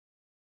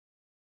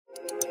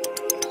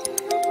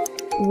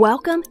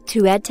Welcome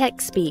to EdTech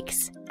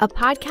Speaks, a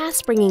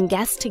podcast bringing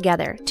guests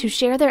together to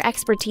share their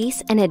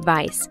expertise and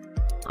advice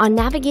on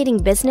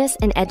navigating business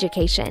and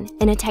education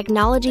in a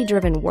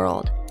technology-driven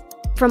world.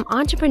 From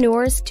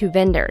entrepreneurs to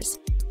vendors,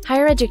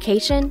 higher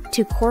education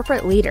to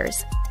corporate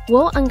leaders,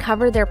 we'll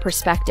uncover their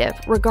perspective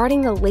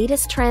regarding the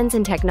latest trends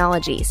and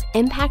technologies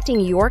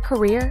impacting your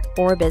career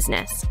or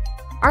business.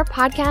 Our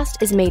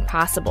podcast is made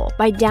possible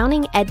by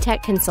Downing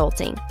EdTech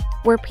Consulting,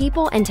 where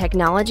people and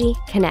technology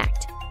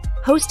connect.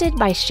 Hosted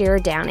by Cher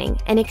Downing,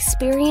 an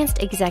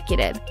experienced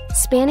executive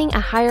spanning a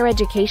higher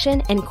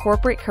education and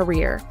corporate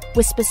career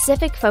with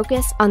specific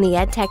focus on the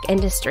EdTech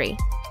industry.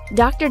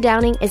 Dr.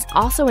 Downing is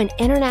also an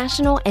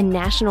international and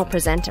national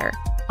presenter,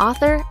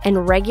 author,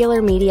 and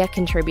regular media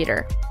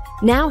contributor.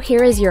 Now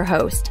here is your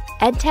host,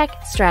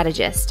 EdTech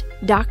strategist,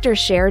 Dr.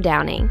 Cher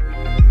Downing.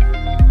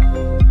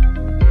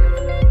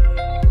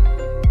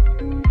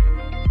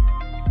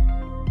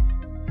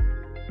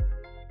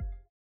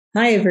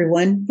 Hi,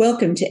 everyone.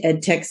 Welcome to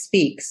EdTech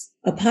Speaks,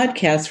 a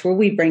podcast where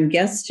we bring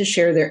guests to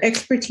share their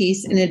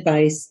expertise and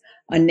advice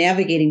on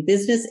navigating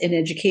business and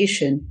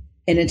education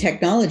in a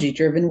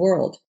technology-driven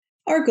world.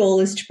 Our goal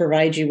is to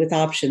provide you with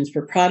options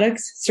for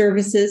products,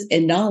 services,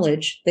 and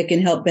knowledge that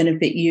can help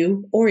benefit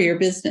you or your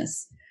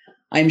business.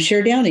 I'm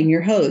Cher Downing,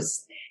 your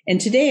host, and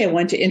today I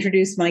want to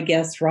introduce my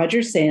guest,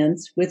 Roger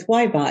Sands with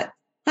Wyebot.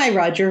 Hi,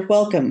 Roger.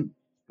 Welcome.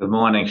 Good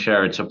morning,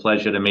 Cher. It's a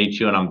pleasure to meet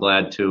you, and I'm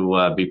glad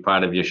to be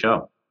part of your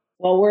show.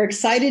 Well, we're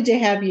excited to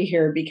have you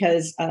here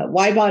because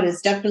Wyebot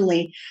is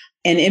definitely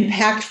an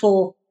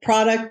impactful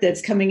product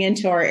that's coming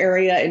into our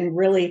area and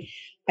really,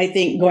 I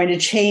think, going to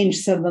change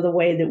some of the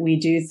way that we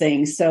do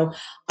things. So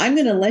I'm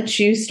going to let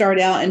you start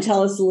out and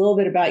tell us a little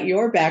bit about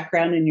your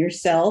background and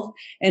yourself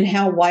and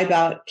how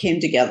Wyebot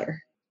came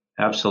together.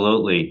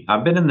 Absolutely.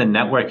 I've been in the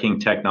networking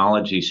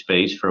technology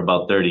space for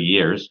about 30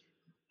 years,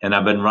 and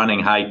I've been running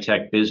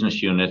high-tech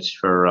business units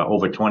for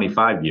over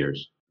 25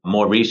 years.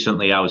 More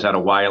recently, I was at a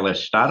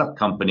wireless startup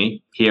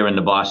company here in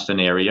the Boston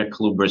area,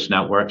 Colubris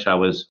Networks. I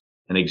was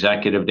an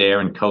executive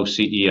there and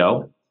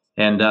co-CEO.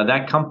 And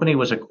that company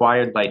was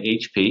acquired by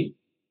HP.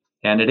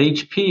 And at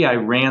HP, I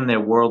ran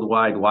their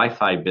worldwide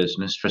Wi-Fi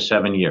business for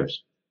 7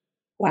 years.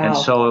 Wow. And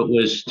so it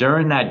was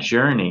during that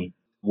journey,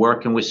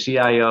 working with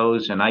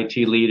CIOs and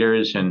IT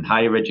leaders and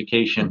higher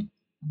education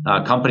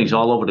companies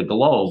all over the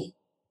globe,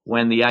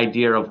 when the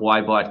idea of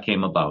Wyebot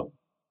came about.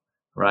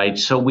 Right.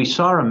 So we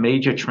saw a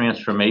major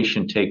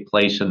transformation take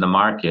place in the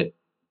market,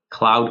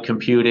 cloud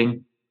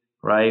computing,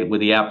 right,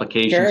 with the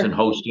applications and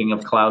hosting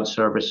of cloud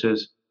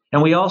services.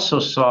 And we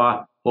also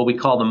saw what we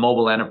call the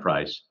mobile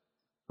enterprise,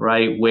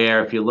 right,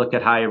 where if you look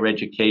at higher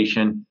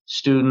education,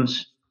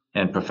 students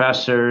and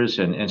professors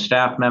and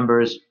staff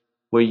members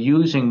were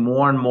using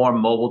more and more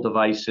mobile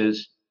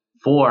devices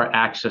for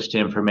access to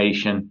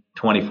information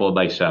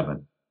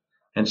 24/7.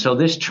 And so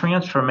this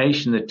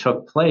transformation that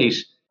took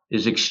place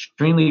is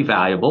extremely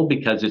valuable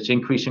because it's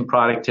increasing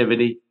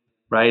productivity,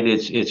 right?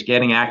 It's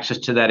getting access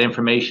to that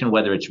information,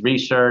 whether it's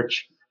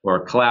research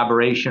or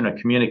collaboration or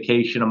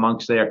communication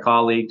amongst their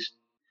colleagues.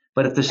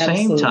 But at the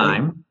same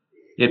time,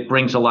 it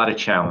brings a lot of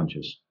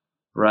challenges,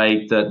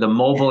 right? The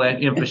mobile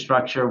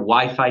infrastructure,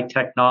 Wi-Fi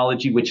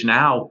technology, which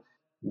now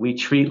we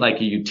treat like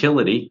a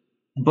utility,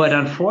 but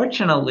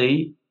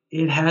unfortunately,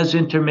 it has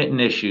intermittent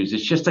issues.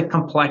 It's just a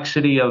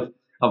complexity of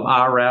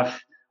RF,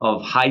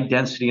 of high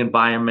density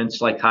environments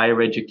like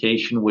higher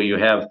education, where you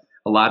have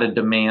a lot of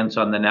demands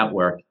on the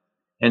network.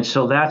 And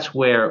so that's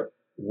where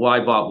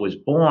Wyebot was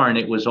born.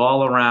 It was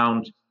all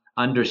around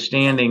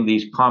understanding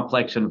these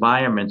complex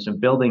environments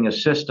and building a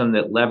system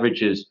that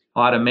leverages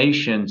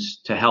automations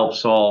to help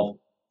solve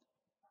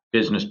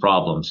business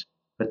problems.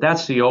 But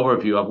that's the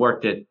overview. I've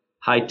worked at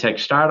high-tech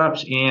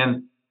startups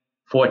and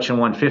Fortune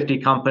 150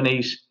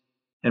 companies,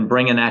 and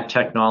bringing that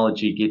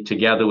technology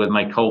together with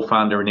my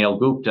co-founder, Anil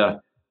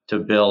Gupta, to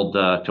build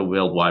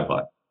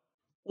Wyebot.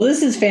 Well,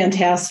 this is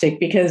fantastic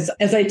because,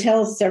 as I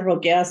tell several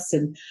guests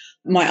and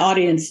my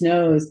audience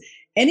knows,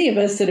 any of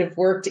us that have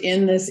worked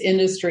in this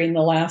industry in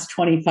the last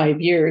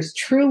 25 years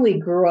truly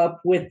grew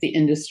up with the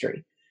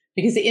industry,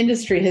 because the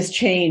industry has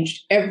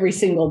changed every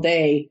single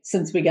day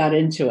since we got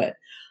into it.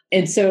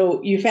 And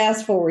so you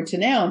fast forward to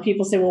now and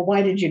people say, well,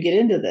 why did you get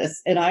into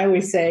this? And I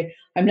always say,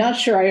 I'm not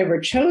sure I ever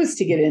chose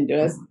to get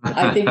into it.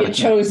 I think it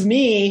chose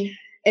me.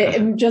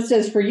 And just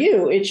as for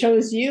you, it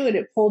chose you and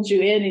it pulled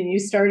you in and you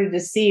started to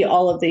see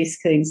all of these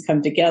things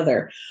come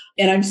together.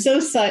 And I'm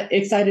so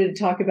excited to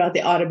talk about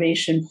the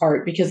automation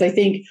part, because I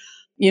think,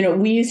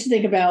 we used to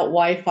think about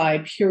Wi-Fi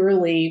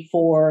purely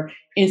for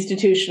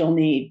institutional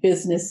need,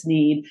 business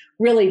need,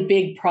 really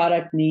big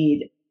product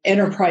need,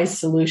 enterprise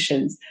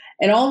solutions.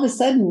 And all of a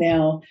sudden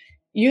now,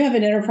 you have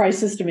an enterprise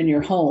system in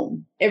your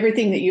home.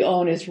 Everything that you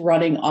own is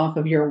running off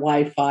of your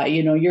Wi-Fi,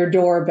 your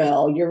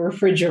doorbell, your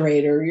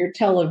refrigerator, your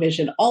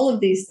television, all of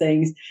these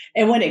things.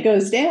 And when it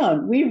goes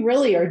down, we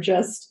really are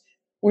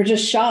we're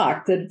just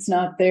shocked that it's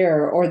not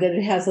there, or that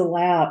it has a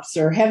lapse,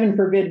 or heaven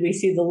forbid, we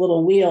see the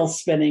little wheel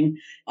spinning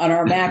on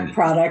our Mac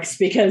products,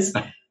 because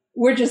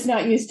we're just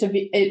not used to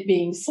it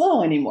being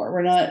slow anymore.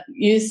 We're not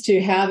used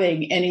to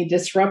having any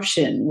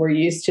disruption. We're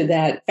used to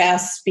that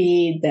fast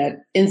speed, that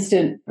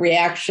instant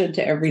reaction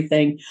to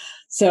everything.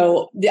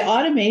 So the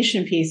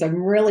automation piece,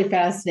 I'm really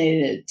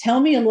fascinated. Tell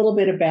me a little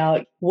bit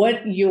about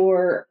what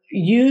you're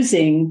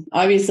using.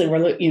 Obviously, we're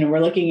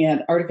looking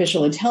at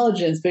artificial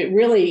intelligence, but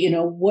really,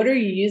 what are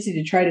you using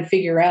to try to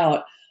figure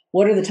out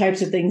what are the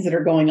types of things that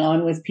are going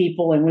on with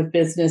people and with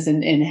business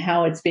and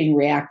how it's being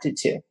reacted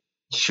to?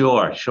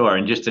 Sure.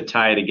 And just to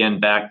tie it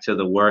again back to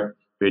the work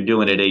we're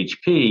doing at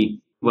HP,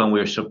 when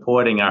we're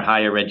supporting our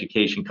higher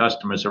education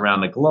customers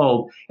around the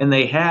globe, and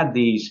they had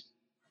these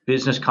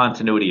business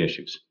continuity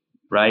issues,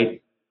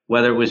 right?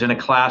 Whether it was in a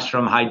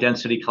classroom, high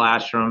density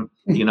classroom,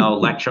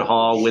 lecture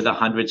hall with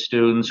 100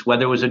 students,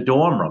 whether it was a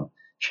dorm room,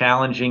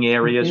 challenging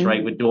areas,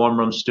 right, with dorm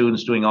room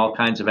students doing all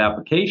kinds of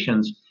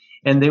applications,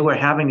 and they were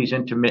having these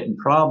intermittent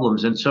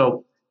problems. And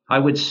so I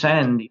would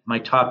send my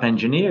top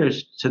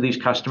engineers to these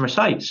customer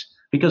sites,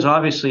 because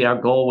obviously our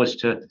goal was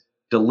to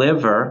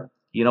deliver,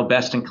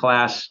 best in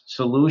class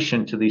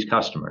solution to these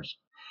customers.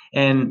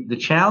 And the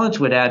challenge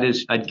with that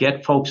is I'd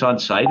get folks on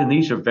site, and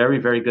these are very,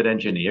 very good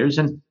engineers,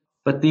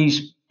 but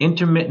these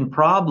intermittent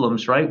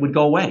problems, right, would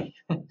go away.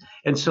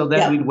 And so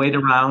then we'd wait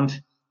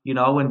around,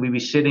 and we'd be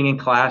sitting in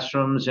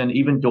classrooms and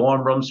even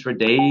dorm rooms for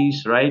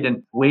days, right,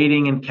 and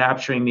waiting and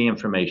capturing the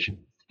information.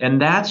 And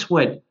that's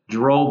what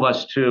drove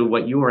us to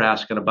what you were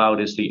asking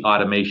about, is the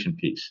automation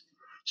piece.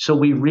 So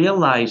we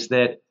realized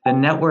that the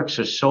networks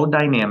are so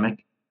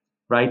dynamic,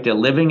 right? They're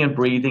living and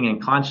breathing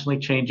and constantly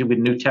changing with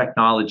new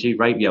technology,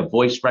 right? You have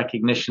voice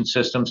recognition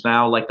systems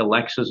now, like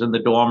Alexas in the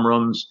dorm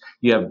rooms.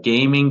 You have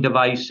gaming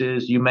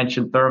devices. You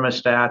mentioned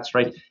thermostats,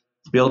 right?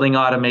 Building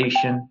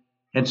automation.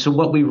 And so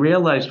what we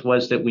realized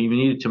was that we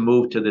needed to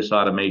move to this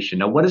automation.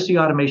 Now, what does the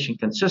automation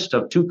consist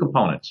of? Two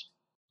components.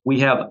 We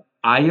have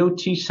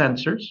IoT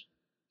sensors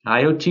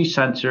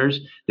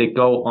that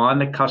go on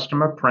the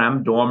customer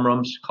prem, dorm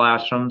rooms,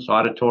 classrooms,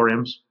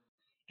 auditoriums,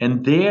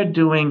 and they're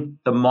doing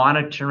the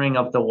monitoring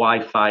of the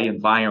Wi-Fi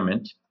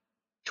environment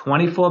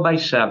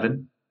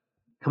 24/7,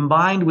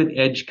 combined with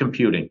edge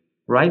computing,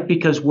 right?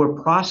 Because we're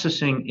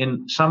processing,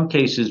 in some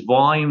cases,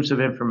 volumes of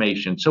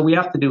information. So we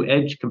have to do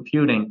edge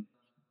computing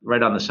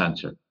right on the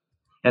sensor.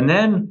 And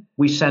then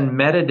we send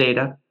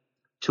metadata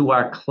to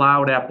our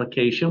cloud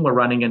application. We're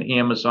running in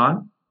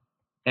Amazon.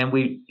 And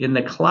in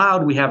the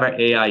cloud, we have our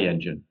AI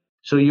engine.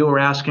 So you were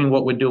asking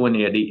what we're doing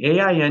here. The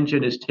AI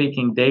engine is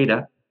taking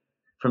data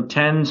from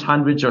tens,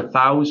 hundreds, or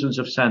thousands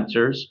of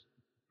sensors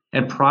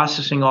and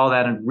processing all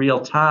that in real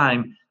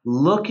time,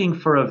 looking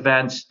for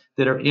events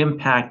that are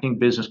impacting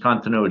business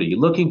continuity,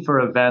 looking for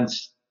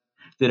events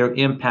that are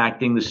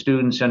impacting the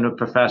students and the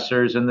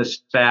professors and the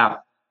staff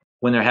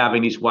when they're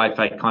having these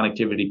Wi-Fi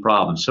connectivity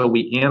problems. So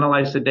we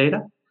analyze the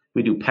data.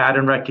 We do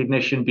pattern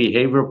recognition,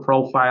 behavioral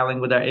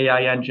profiling with our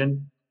AI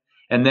engine.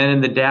 And then in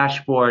the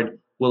dashboard,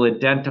 we'll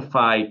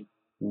identify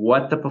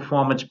what the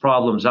performance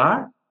problems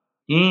are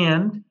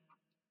and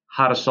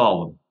how to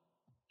solve them.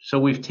 So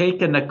we've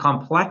taken the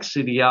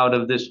complexity out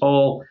of this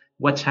whole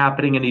what's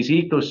happening in these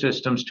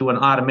ecosystems to an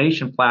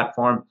automation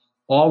platform,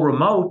 all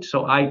remote,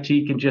 so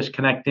IT can just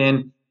connect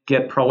in,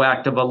 get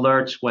proactive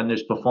alerts when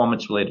there's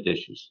performance-related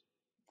issues.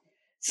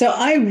 So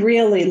I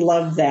really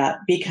love that,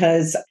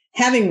 because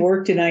having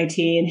worked in IT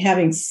and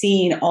having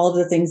seen all of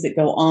the things that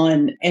go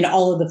on and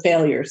all of the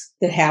failures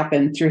that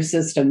happen through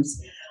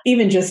systems,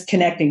 even just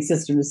connecting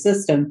system to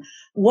system,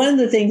 one of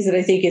the things that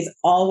I think has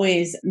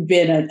always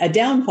been a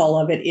downfall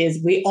of it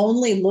is we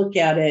only look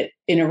at it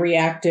in a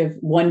reactive,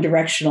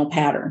 one-directional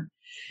pattern.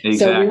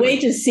 Exactly. So we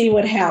wait to see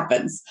what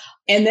happens.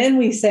 And then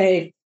we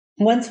say,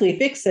 once we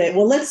fix it,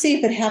 well, let's see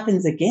if it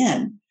happens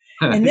again.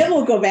 And then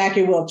we'll go back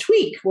and we'll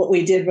tweak what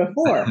we did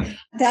before.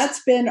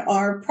 That's been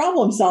our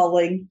problem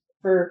solving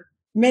for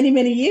many,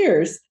 many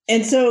years.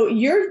 And so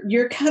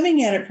you're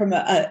coming at it from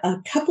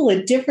a couple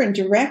of different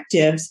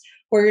directives,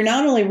 where you're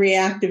not only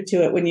reactive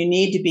to it when you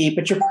need to be,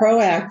 but you're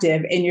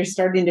proactive and you're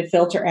starting to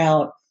filter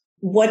out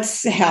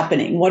what's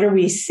happening. What are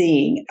we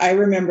seeing? I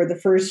remember the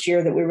first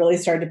year that we really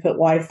started to put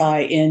Wi-Fi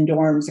in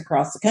dorms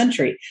across the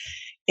country.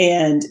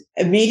 And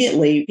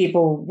immediately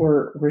people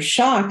were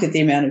shocked at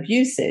the amount of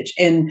usage.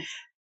 And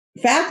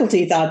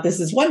faculty thought, this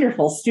is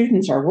wonderful.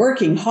 Students are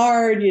working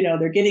hard.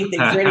 They're getting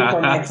things ready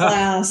for my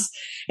class.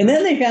 And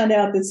then they found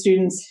out that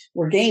students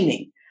were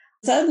gaming.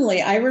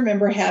 Suddenly, I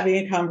remember having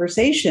a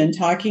conversation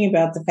talking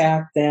about the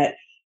fact that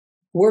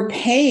we're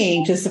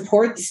paying to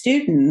support the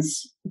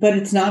students, but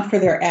it's not for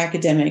their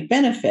academic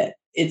benefit.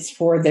 It's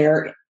for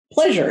their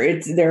pleasure.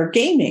 It's their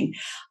gaming.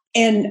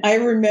 And I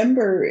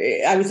remember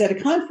I was at a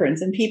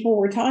conference and people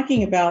were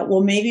talking about,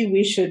 well, maybe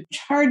we should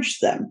charge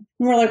them.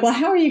 And we're like, well,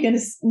 how are you going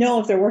to know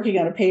if they're working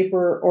on a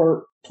paper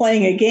or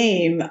playing a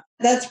game?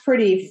 That's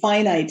pretty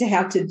finite to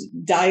have to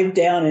dive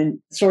down and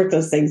sort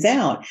those things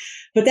out.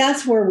 But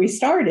that's where we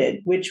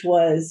started, which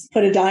was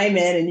put a dime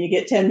in and you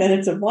get 10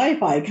 minutes of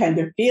Wi-Fi kind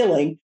of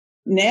feeling.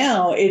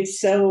 Now it's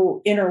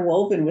so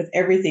interwoven with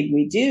everything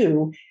we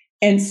do.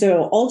 And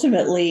so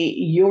ultimately,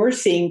 you're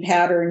seeing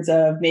patterns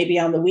of maybe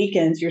on the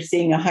weekends, you're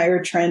seeing a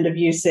higher trend of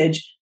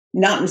usage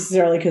not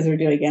necessarily because they're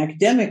doing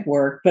academic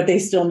work, but they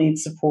still need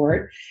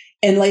support.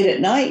 And late at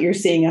night, you're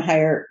seeing a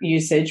higher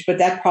usage, but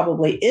that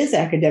probably is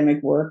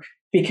academic work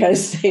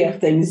because they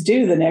have things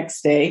due the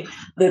next day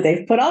that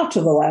they've put off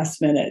to the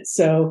last minute.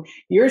 So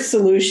your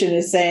solution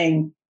is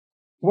saying,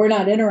 we're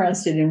not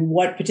interested in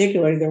what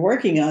particularly they're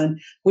working on.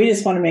 We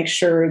just want to make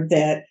sure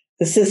that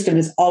the system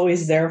is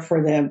always there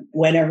for them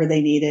whenever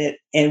they need it.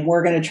 And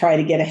we're going to try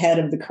to get ahead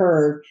of the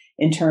curve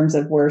in terms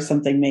of where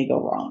something may go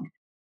wrong.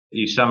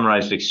 You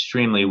summarized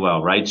extremely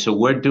well, right? So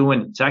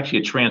it's actually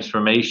a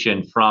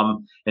transformation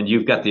from, and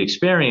you've got the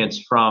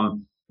experience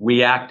from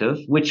reactive,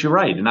 which you're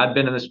right. And I've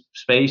been in this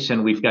space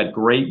and we've got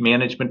great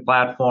management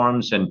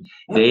platforms and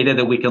data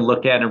that we can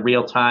look at in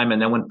real time.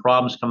 And then when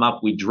problems come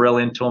up, we drill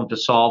into them to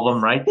solve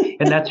them, right?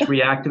 And that's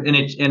reactive. And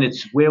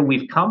it's where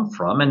we've come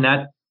from. And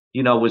that,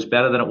 was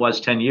better than it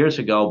was 10 years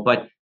ago.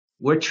 But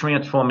we're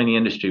transforming the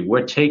industry.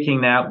 We're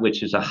taking that,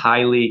 which is a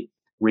highly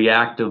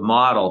reactive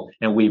model,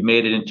 and we've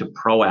made it into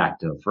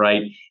proactive,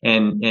 right?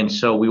 And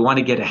so we want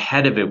to get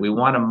ahead of it. We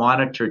want to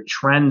monitor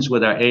trends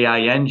with our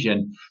AI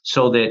engine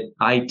so that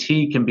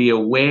IT can be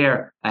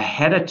aware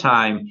ahead of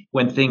time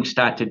when things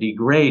start to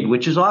degrade,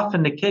 which is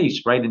often the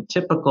case, right? In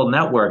typical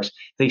networks,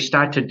 they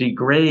start to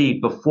degrade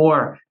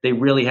before they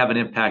really have an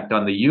impact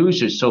on the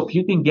users. So if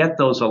you can get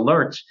those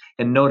alerts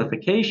and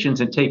notifications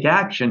and take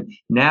action,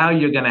 now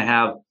you're going to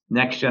have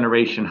next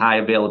generation high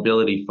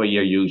availability for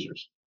your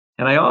users.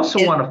 And I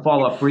also want to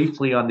follow up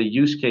briefly on the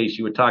use case.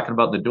 You were talking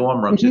about the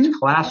dorm rooms. It's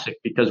classic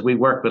because we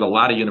work with a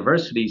lot of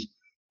universities.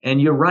 And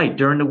you're right,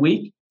 during the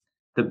week,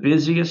 the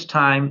busiest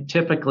time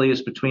typically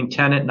is between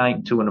 10 at night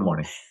and 2 in the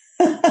morning.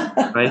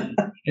 Right?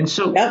 And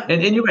so,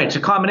 and you're right, it's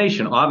a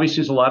combination. Obviously,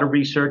 there's a lot of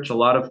research, a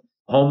lot of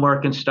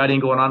homework and studying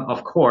going on,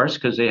 of course,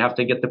 because they have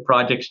to get the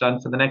projects done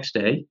for the next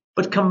day.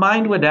 But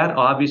combined with that,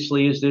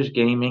 obviously, is there's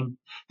gaming,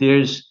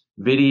 there's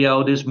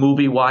video, there's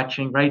movie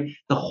watching, right?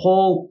 The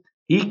whole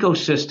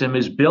ecosystem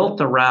is built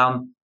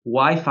around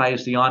Wi-Fi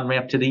as the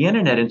on-ramp to the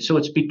internet. And so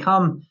it's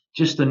become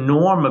just the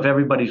norm of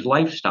everybody's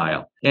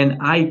lifestyle. And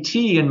IT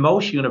in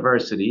most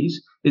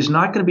universities is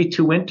not going to be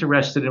too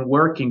interested in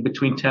working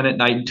between 10 at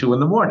night and 2 in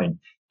the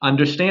morning,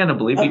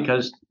 understandably,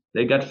 because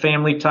they got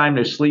family time,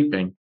 they're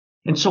sleeping.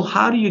 And so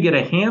how do you get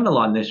a handle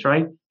on this,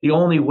 right? The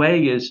only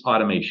way is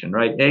automation,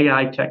 right?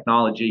 AI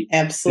technology.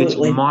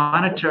 Absolutely. It's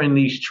monitoring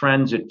these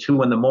trends at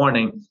 2 in the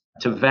morning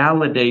to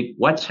validate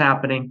what's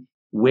happening,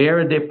 where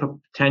are there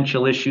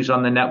potential issues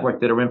on the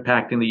network that are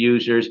impacting the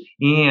users,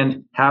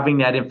 and having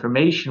that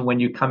information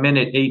when you come in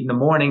at 8 in the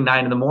morning,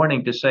 9 in the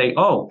morning to say,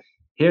 oh,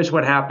 here's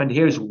what happened,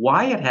 here's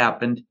why it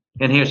happened,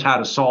 and here's how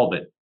to solve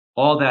it.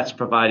 All that's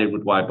provided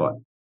with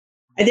Wyebot.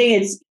 I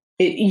think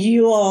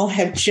you all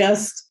have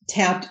just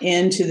tapped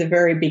into the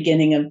very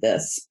beginning of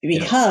this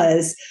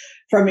because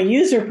from a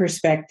user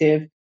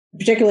perspective,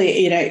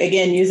 particularly,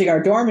 again, using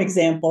our dorm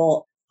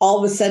example, all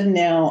of a sudden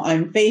now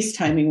I'm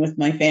FaceTiming with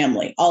my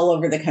family all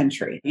over the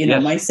country,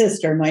 my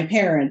sister, my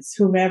parents,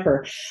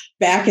 whomever.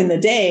 Back in the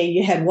day,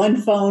 you had one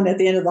phone at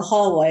the end of the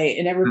hallway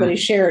and everybody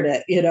shared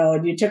it,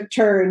 and you took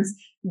turns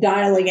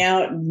dialing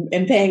out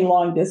and paying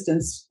long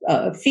distance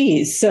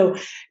fees. So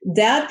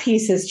that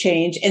piece has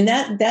changed. And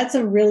that's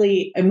a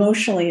really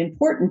emotionally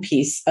important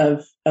piece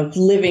of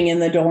living in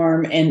the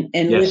dorm and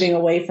living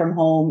away from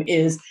home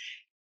is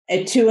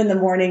at 2 in the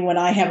morning when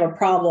I have a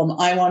problem,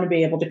 I want to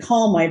be able to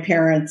call my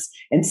parents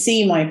and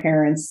see my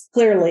parents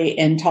clearly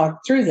and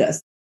talk through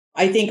this.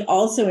 I think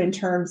also in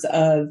terms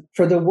of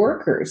for the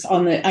workers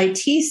on the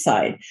IT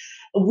side,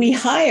 we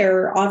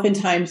hire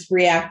oftentimes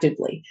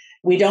reactively.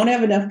 We don't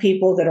have enough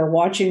people that are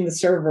watching the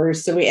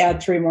servers, so we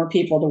add 3 more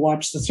people to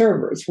watch the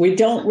servers. We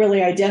don't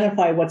really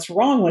identify what's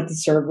wrong with the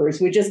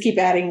servers. We just keep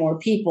adding more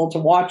people to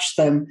watch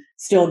them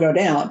still go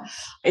down.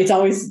 It's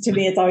always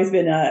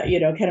been a,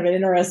 kind of an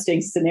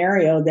interesting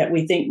scenario that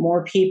we think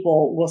more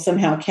people will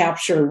somehow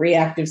capture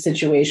reactive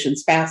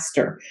situations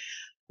faster.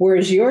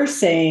 Whereas you're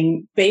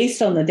saying,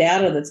 based on the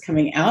data that's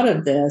coming out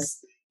of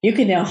this, you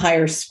can now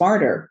hire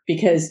smarter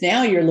because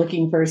now you're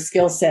looking for a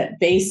skill set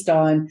based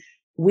on,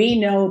 we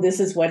know this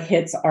is what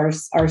hits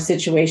our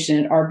situation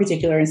in our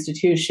particular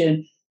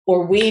institution,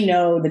 or we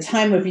know the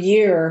time of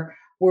year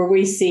where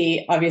we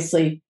see,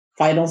 obviously,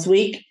 finals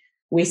week,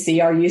 we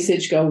see our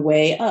usage go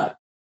way up.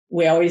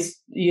 We always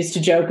used to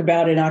joke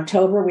about in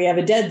October, we have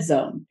a dead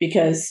zone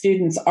because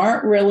students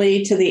aren't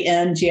really to the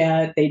end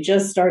yet. They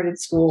just started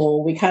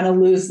school. We kind of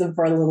lose them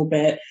for a little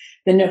bit.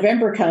 Then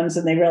November comes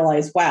and they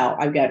realize, wow,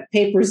 I've got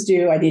papers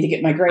due. I need to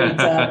get my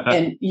grades up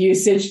and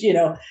usage,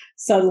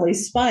 suddenly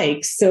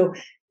spikes. So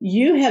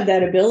you have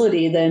that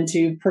ability then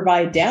to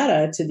provide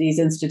data to these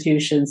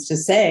institutions to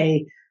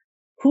say,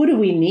 who do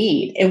we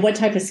need and what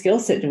type of skill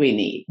set do we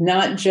need?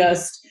 Not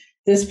just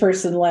this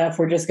person left,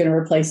 we're just going to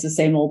replace the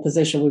same old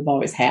position we've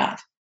always had.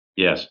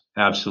 Yes,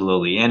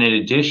 absolutely. And in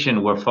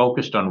addition, we're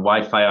focused on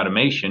Wi-Fi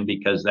automation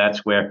because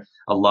that's where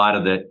a lot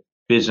of the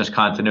business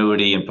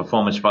continuity and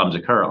performance problems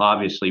occur,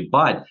 obviously.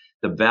 But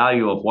the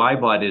value of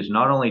Wyebot is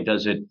not only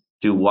does it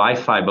do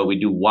Wi-Fi, but we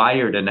do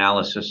wired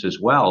analysis as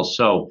well.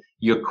 So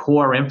your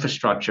core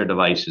infrastructure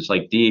devices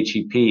like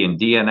DHCP and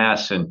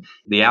DNS and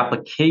the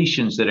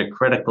applications that are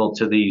critical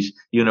to these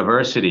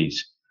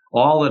universities,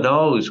 all of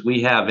those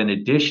we have, in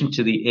addition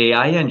to the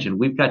AI engine,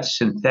 we've got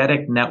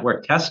synthetic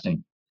network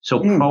testing. So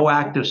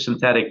proactive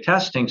synthetic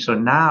testing. So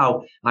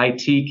now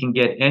IT can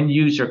get end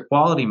user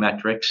quality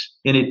metrics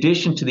in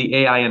addition to the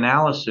AI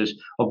analysis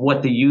of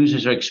what the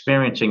users are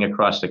experiencing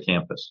across the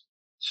campus.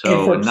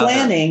 So and for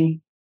planning,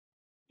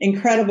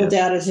 incredible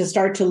data to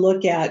start to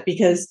look at,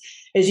 because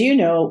as you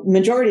know,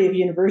 majority of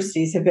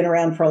universities have been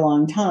around for a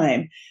long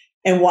time.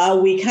 And while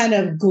we kind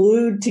of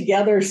glued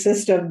together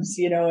systems,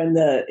 in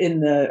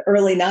the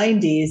early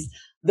 90s,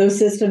 those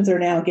systems are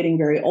now getting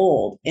very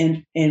old.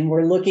 And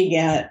we're looking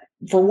at,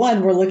 for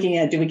one,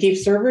 do we keep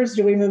servers?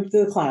 Do we move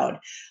to the cloud?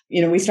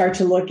 We start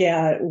to look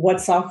at what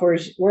software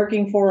is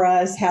working for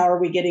us. How are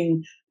we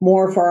getting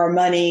more for our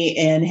money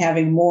and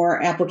having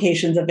more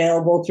applications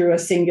available through a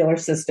singular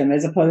system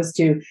as opposed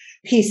to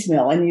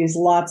piecemeal and use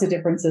lots of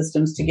different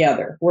systems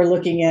together? We're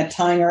looking at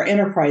tying our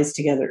enterprise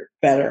together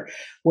better.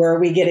 Where are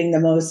we getting the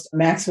most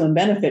maximum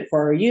benefit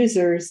for our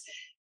users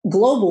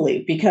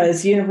globally?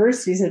 Because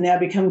universities have now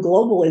become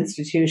global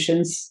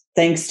institutions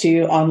thanks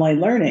to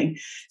online learning.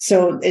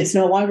 So it's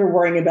no longer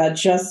worrying about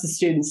just the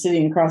students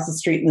sitting across the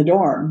street in the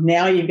dorm.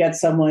 Now you've got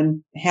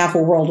someone half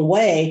a world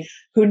away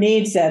who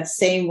needs that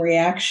same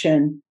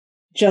reaction,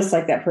 just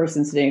like that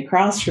person sitting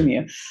across from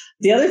you.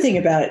 The other thing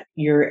about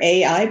your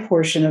AI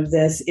portion of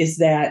this is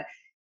that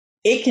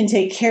it can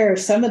take care of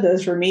some of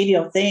those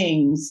remedial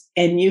things,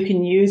 and you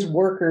can use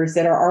workers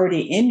that are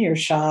already in your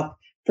shop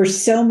for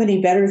so many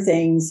better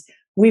things.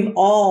 We've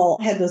all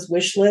had those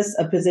wish lists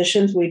of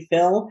positions we'd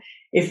fill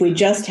if we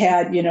just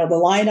had, the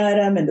line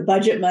item and the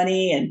budget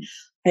money,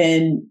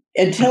 and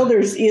until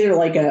there's either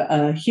like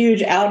a huge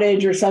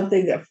outage or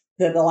something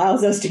that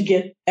allows us to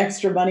get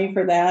extra money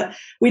for that,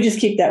 we just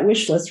keep that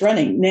wish list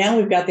running. Now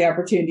we've got the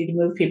opportunity to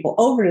move people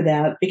over to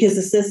that because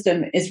the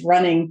system is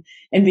running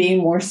and being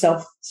more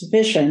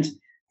self-sufficient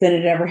than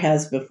it ever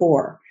has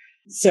before.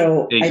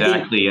 So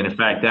exactly. And in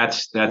fact,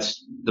 that's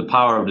the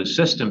power of the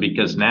system,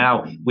 because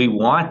now we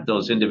want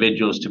those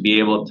individuals to be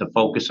able to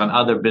focus on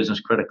other business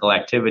critical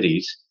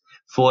activities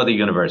for the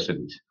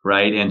universities,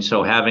 right? And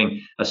so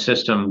having a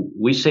system,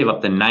 we save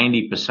up to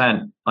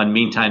 90% on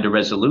mean time to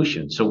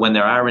resolution. So when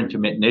there are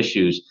intermittent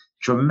issues,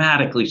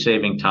 dramatically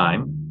saving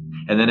time.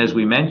 And then, as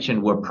we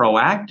mentioned, we're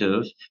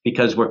proactive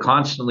because we're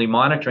constantly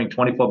monitoring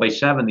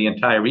 24/7 the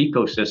entire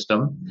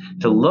ecosystem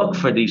to look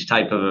for these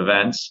type of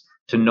events,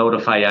 to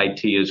notify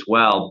IT as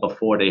well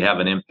before they have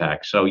an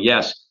impact. So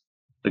yes,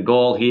 the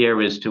goal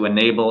here is to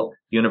enable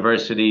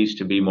universities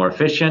to be more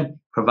efficient,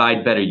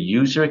 provide better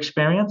user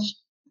experience.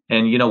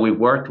 And, we've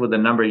worked with a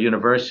number of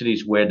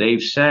universities where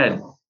they've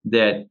said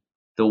that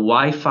the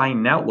Wi-Fi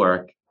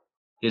network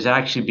is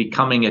actually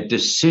becoming a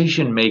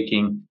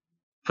decision-making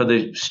for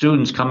the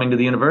students coming to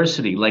the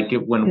university. Like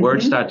when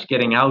word starts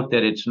getting out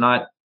that it's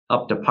not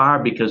up to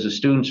par because the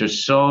students are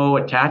so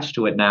attached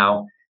to it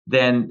now,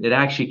 then it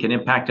actually can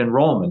impact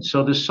enrollment.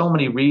 So there's so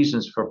many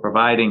reasons for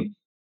providing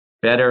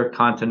better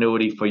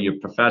continuity for your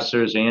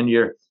professors and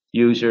your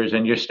users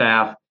and your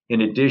staff, in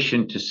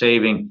addition to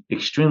saving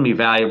extremely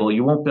valuable.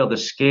 You won't be able to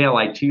scale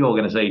IT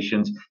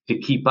organizations to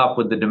keep up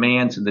with the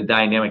demands and the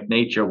dynamic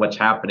nature of what's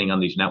happening on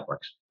these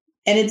networks.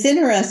 And it's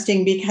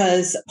interesting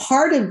because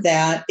part of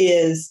that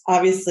is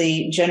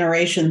obviously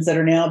generations that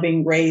are now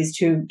being raised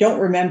who don't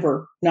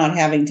remember not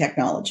having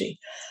technology.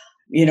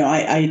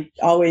 I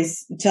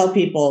always tell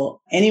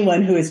people,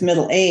 anyone who is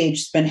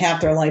middle-aged spent half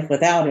their life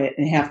without it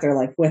and half their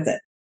life with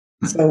it.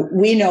 So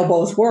we know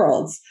both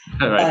worlds,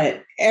 right.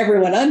 But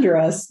everyone under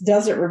us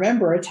doesn't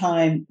remember a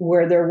time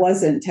where there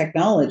wasn't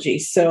technology.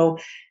 So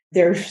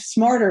they're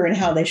smarter in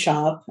how they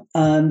shop.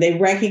 They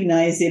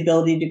recognize the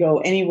ability to go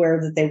anywhere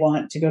that they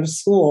want to go to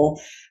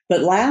school.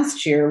 But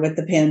last year with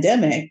the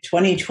pandemic,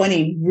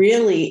 2020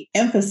 really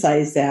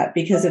emphasized that,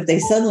 because if they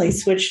suddenly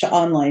switched to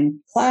online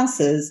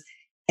classes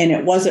and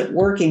it wasn't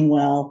working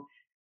well,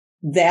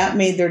 that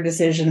made their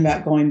decision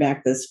about going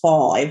back this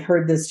fall. I've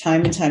heard this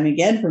time and time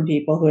again from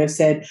people who have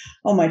said,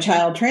 oh, my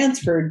child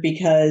transferred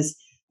because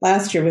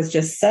last year was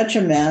just such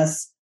a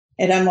mess.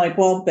 And I'm like,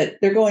 well, but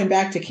they're going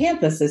back to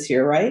campus this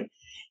year, right?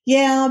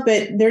 Yeah,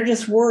 but they're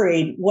just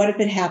worried. What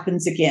if it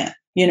happens again?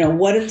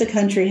 What if the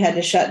country had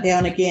to shut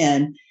down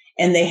again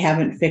and they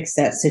haven't fixed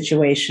that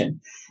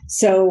situation?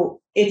 So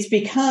it's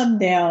become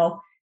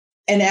now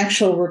an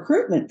actual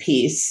recruitment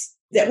piece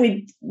that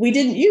we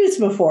didn't use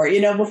before.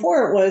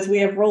 Before it was, we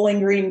have rolling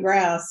green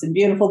grass and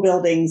beautiful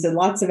buildings and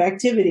lots of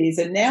activities.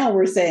 And now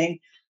we're saying,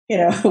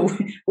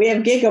 we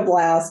have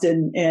Gigablast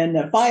and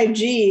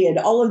 5G and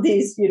all of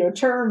these,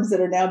 terms that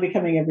are now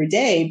becoming every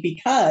day,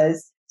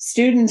 because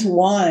students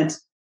want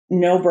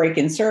no break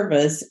in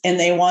service and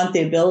they want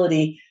the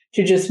ability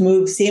to just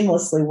move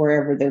seamlessly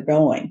wherever they're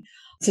going.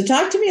 So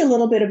talk to me a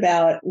little bit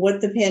about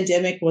what the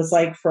pandemic was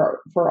like for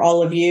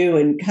all of you,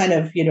 and kind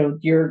of,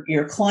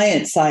 your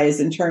client size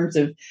in terms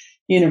of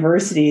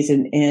universities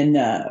and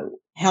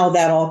how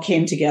that all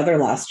came together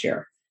last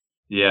year.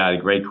 Yeah,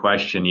 great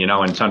question.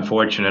 And it's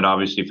unfortunate,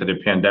 obviously, for the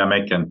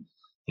pandemic. And,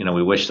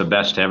 we wish the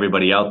best to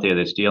everybody out there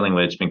that's dealing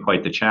with it. It's been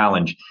quite the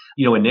challenge.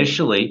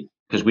 Initially,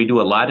 because we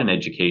do a lot in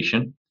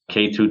education,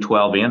 K through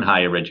 12 and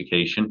higher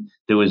education,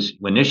 there was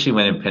initially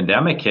when the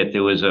pandemic hit,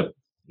 there was an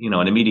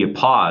immediate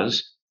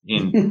pause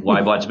in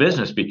Wyebot's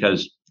business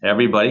because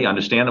everybody,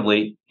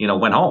 understandably,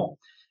 went home.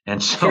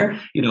 And so, Sure.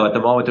 At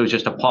the moment, there was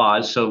just a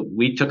pause. So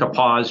we took a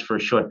pause for a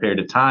short period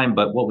of time.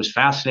 But what was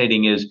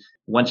fascinating is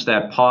once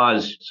that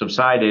pause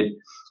subsided,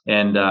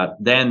 and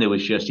then there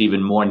was just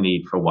even more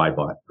need for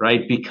Wyebot,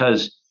 right?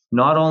 Because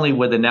not only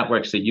were the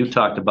networks that you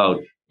talked about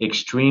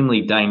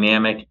extremely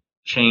dynamic,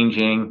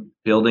 changing,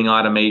 building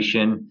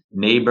automation,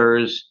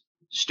 neighbors,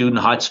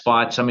 student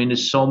hotspots. I mean,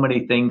 there's so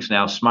many things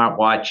now,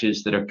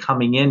 smartwatches that are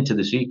coming into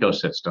this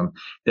ecosystem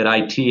that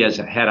IT has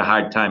had a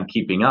hard time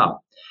keeping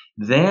up.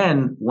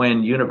 Then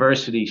when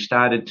universities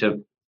started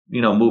to,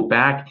 move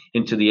back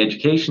into the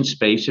education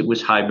space, it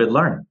was hybrid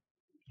learning.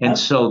 And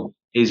so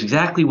is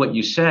exactly what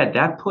you said.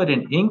 That put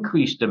an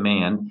increased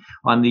demand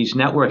on these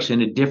networks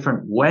in a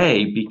different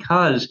way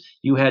because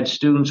you had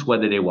students,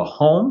 whether they were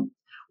home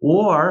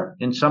or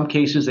in some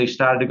cases, they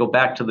started to go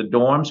back to the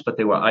dorms, but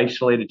they were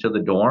isolated to the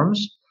dorms.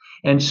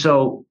 And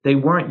so they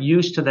weren't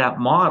used to that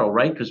model,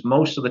 right? Because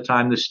most of the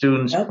time the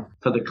students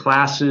for the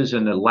classes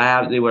and the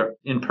lab, they were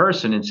in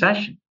person in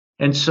session.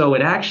 And so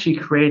it actually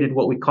created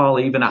what we call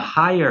even a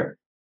higher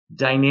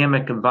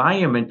dynamic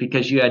environment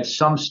because you had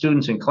some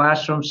students in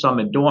classrooms, some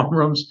in dorm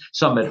rooms,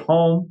 some at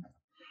home,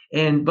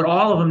 but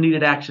all of them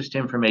needed access to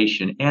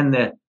information. And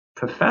the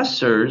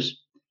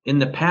professors in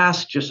the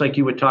past, just like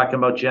you were talking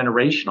about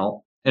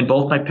generational, and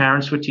both my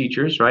parents were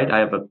teachers, right? I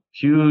have a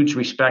huge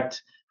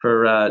respect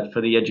for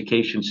the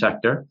education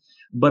sector,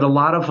 but a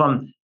lot of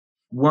them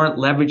weren't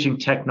leveraging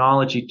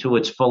technology to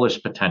its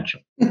fullest potential,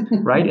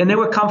 right? And they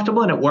were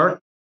comfortable and it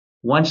worked.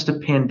 Once the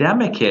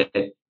pandemic hit,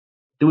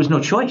 there was no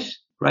choice.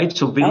 Right.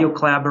 So video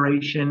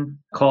collaboration,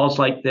 calls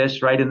like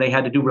this, right. And they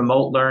had to do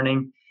remote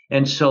learning.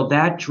 And so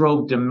that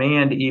drove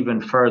demand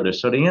even further.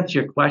 So to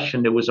answer your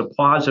question, there was a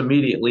pause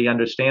immediately,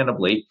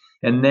 understandably.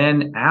 And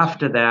then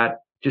after that,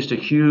 just a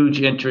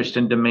huge interest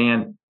and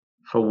demand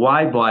for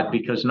Wyebot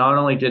because not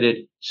only did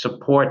it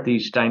support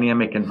these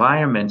dynamic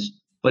environments,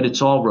 but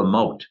it's all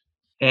remote.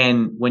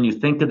 And when you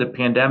think of the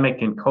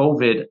pandemic and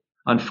COVID,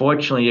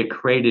 unfortunately, it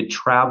created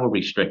travel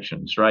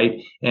restrictions, right?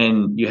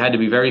 And you had to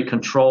be very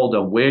controlled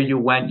of where you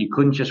went. You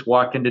couldn't just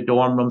walk into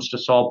dorm rooms to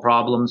solve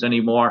problems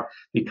anymore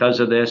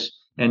because of this.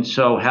 And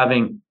so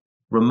having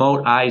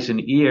remote eyes and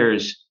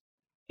ears,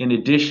 in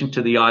addition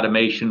to the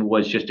automation,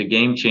 was just a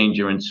game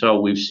changer. And so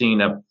we've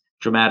seen a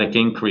dramatic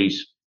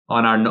increase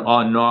on our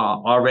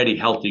already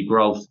healthy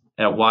growth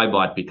at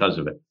Wyebot because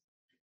of it.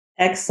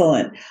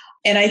 Excellent.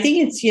 And I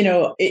think it's,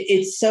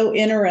 it's so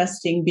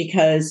interesting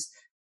because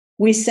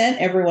we sent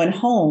everyone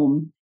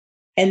home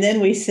and then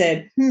we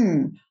said,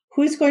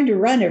 who's going to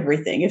run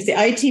everything if the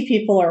IT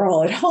people are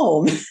all at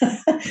home?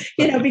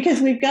 Because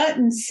we've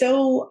gotten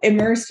so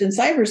immersed in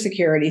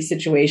cybersecurity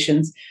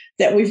situations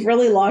that we've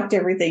really locked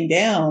everything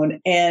down.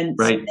 And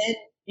right. Then,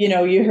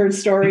 you heard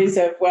stories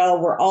of,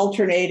 we're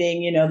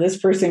alternating, this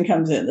person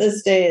comes in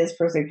this day, this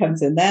person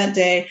comes in that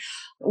day.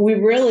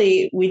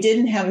 We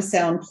didn't have a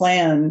sound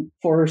plan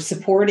for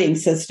supporting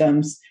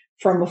systems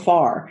from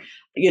afar.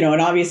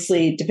 And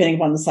obviously, depending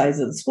upon the size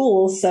of the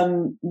school,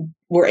 some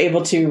were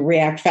able to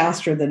react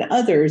faster than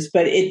others,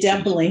 but it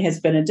definitely has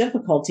been a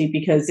difficulty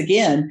because,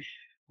 again,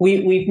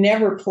 we've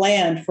never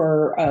planned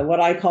for what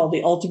I call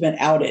the ultimate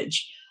outage,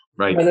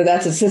 right? Whether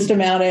that's a system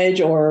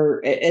outage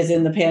or, as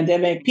in the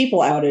pandemic, people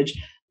outage.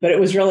 But it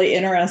was really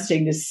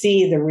interesting to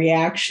see the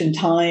reaction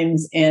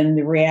times and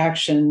the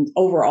reaction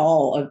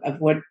overall of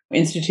what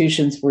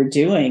institutions were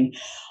doing.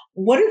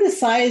 What are the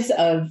size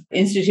of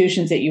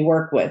institutions that you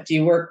work with? Do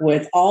you work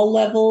with all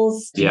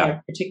levels? Do you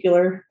have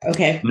particular?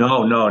 Okay.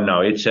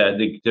 No. It's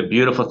the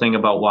beautiful thing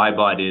about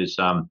Wyebot is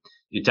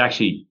it's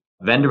actually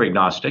vendor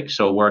agnostic.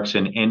 So it works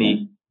in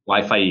any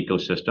Wi-Fi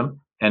ecosystem.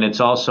 And it's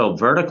also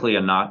vertically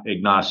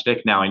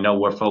agnostic. Now, I know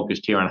we're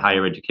focused here on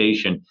higher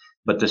education,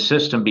 but the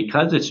system,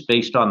 because it's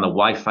based on the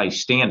Wi-Fi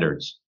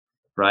standards,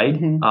 right?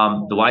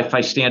 The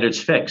Wi-Fi standards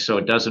fixed. So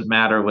it doesn't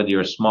matter whether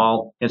you're a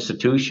small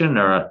institution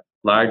or a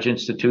large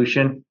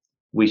institution.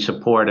 We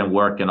support and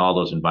work in all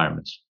those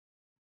environments.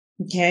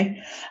 Okay.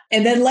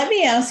 And then let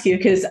me ask you,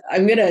 because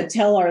I'm going to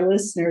tell our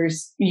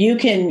listeners, you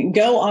can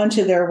go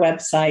onto their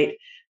website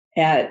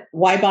at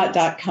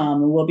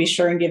wyebot.com, and we'll be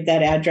sure and give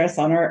that address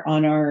on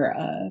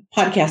our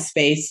podcast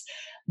space.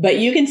 But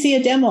you can see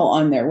a demo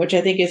on there, which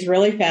I think is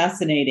really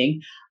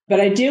fascinating. But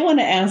I do want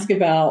to ask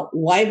about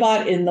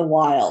Wyebot in the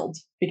Wild,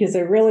 because I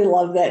really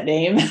love that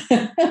name.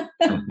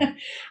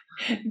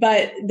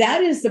 But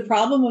that is the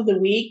problem of the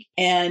week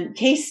and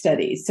case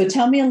studies. So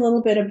tell me a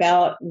little bit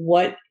about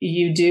what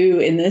you do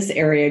in this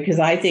area, because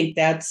I think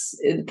that's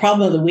the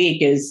problem of the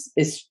week is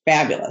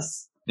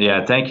fabulous.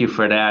 Yeah, thank you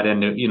for that.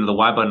 And the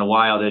Wyebot in the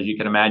Wild, as you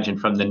can imagine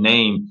from the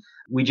name,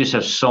 we just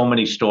have so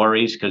many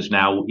stories because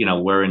now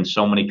we're in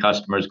so many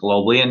customers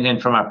globally,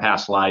 and from our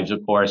past lives, of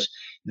course.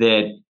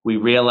 that we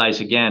realize,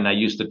 again, I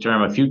used the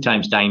term a few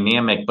times,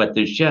 dynamic, but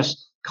there's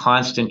just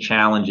constant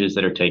challenges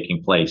that are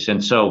taking place.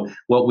 And so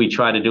what we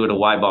try to do at a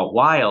Wyebot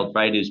Wild,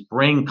 right, is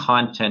bring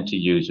content to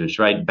users,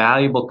 right?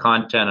 Valuable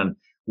content on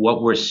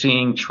what we're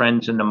seeing,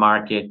 trends in the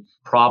market,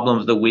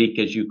 problems of the week,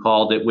 as you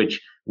called it,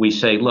 which we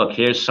say, look,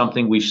 here's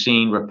something we've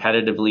seen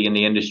repetitively in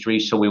the industry.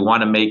 So we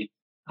want to make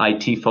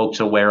IT folks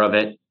aware of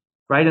it,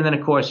 right? And then,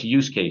 of course,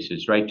 use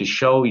cases, right, to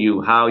show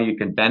you how you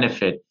can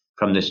benefit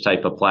from this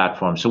type of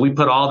platform. So we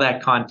put all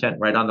that content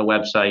right on the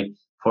website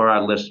for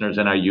our listeners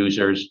and our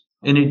users.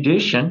 In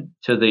addition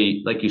to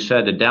the, like you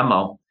said, the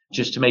demo,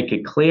 just to make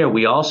it clear,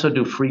 we also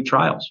do free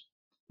trials,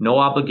 no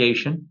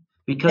obligation,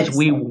 because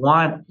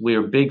we're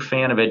a big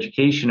fan of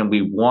education, and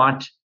we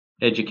want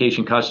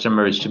education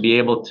customers to be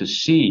able to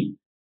see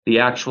the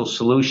actual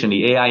solution,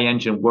 the AI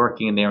engine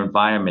working in their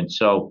environment.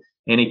 So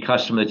any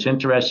customer that's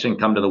interested can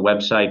come to the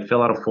website,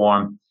 fill out a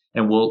form,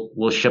 and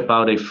we'll ship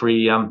out a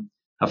free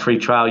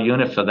trial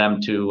unit for them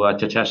to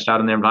test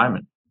out in their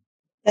environment.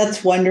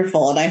 That's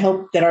wonderful. And I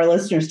hope that our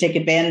listeners take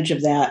advantage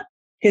of that.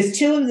 Because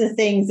two of the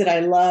things that I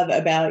love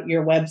about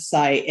your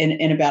website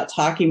and about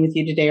talking with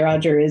you today,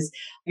 Roger, is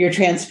your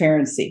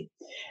transparency.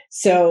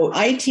 So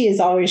IT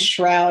is always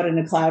shrouded in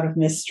a cloud of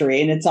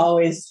mystery, and it's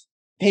always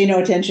pay no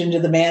attention to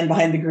the man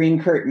behind the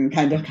green curtain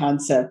kind of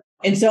concept.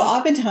 And so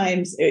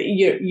oftentimes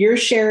you're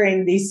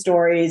sharing these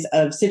stories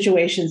of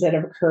situations that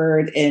have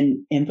occurred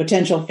and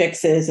potential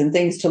fixes and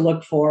things to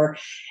look for.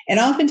 And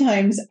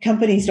oftentimes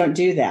companies don't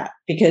do that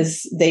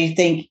because they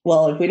think,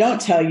 well, if we don't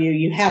tell you,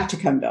 you have to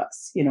come to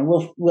us.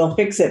 We'll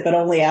fix it, but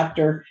only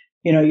after,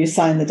 you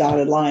sign the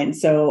dotted line.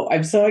 So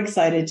I'm so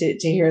excited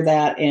to hear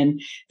that. And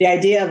the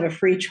idea of a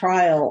free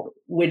trial,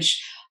 which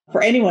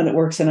for anyone that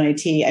works in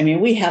IT, I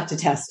mean, we have to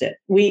test it.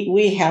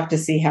 We have to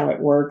see how it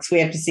works. We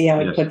have to see how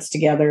it puts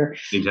together.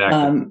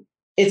 Exactly.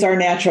 It's our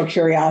natural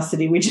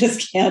curiosity. We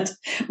just can't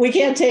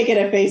take it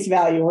at face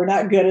value. We're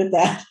not good at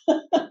that.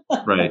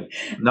 Right.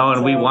 No,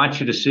 and we want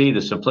you to see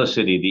the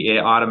simplicity, the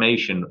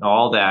automation,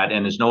 all that.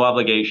 And there's no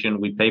obligation.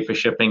 We pay for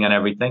shipping and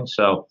everything.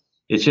 So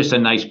it's just a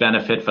nice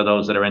benefit for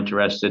those that are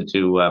interested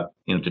to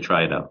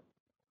try it out.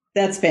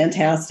 That's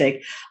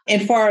fantastic.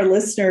 And for our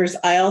listeners,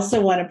 I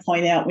also want to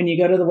point out, when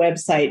you go to the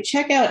website,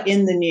 check out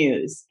In the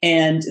News.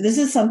 And this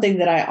is something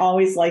that I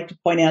always like to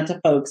point out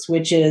to folks,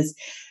 which is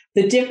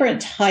the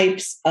different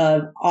types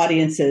of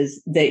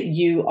audiences that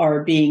you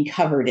are being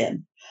covered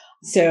in.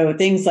 So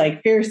things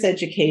like Fierce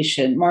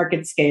Education,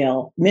 Market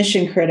Scale,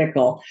 Mission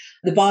Critical,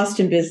 the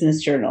Boston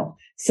Business Journal,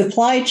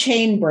 Supply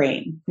Chain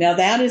Brain. Now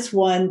that is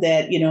one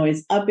that,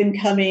 is up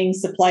and coming.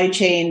 Supply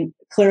chain,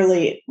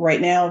 clearly right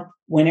now,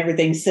 when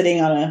everything's sitting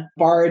on a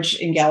barge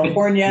in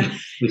California,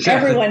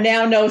 everyone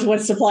now knows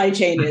what supply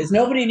chain is.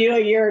 Nobody knew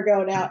a year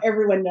ago. Now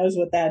everyone knows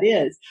what that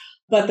is.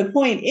 But the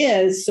point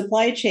is,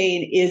 supply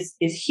chain is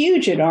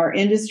huge in our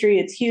industry.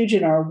 It's huge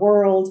in our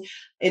world.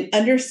 And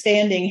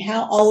understanding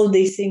how all of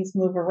these things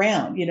move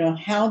around,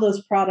 how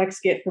those products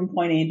get from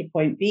point A to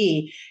point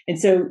B. And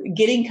so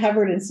getting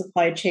covered in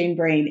Supply Chain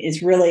Brain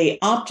is really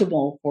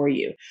optimal for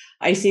you.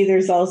 I see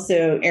there's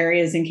also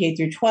areas in K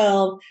through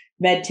 12,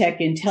 MedTech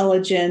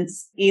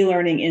Intelligence,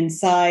 e-learning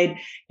inside.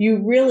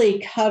 You really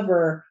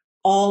cover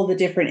all the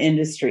different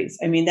industries.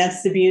 I mean,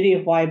 that's the beauty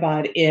of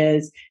Wyebot,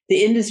 is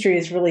the industry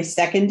is really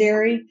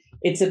secondary.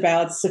 It's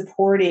about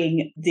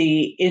supporting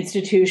the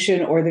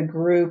institution or the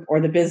group or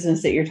the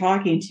business that you're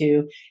talking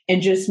to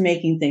and just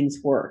making things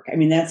work. I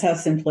mean, that's how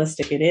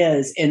simplistic it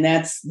is. And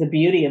that's the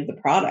beauty of the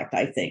product,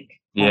 I think.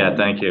 Yeah,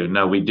 thank you.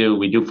 No, we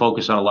do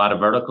focus on a lot of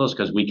verticals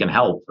because we can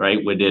help, right,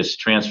 with this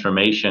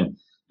transformation.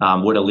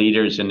 We're the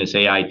leaders in this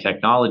AI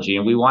technology,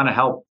 and we want to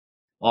help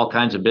all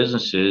kinds of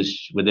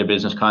businesses with their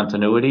business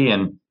continuity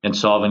and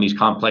solving these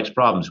complex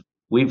problems.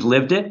 We've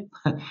lived it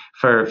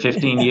for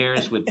 15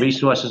 years with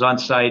resources on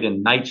site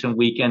and nights and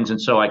weekends.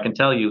 And so I can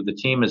tell you the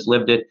team has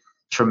lived it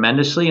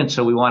tremendously. And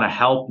so we want to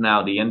help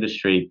now the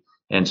industry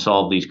and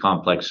solve these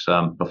complex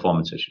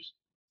performance issues.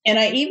 And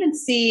I even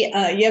see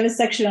you have a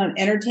section on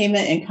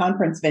entertainment and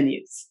conference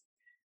venues,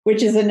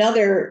 which is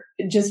another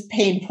just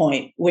pain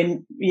point.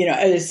 When,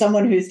 as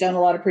someone who's done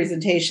a lot of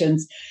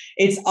presentations,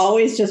 it's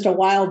always just a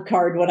wild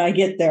card when I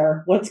get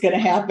there. What's going to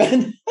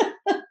happen?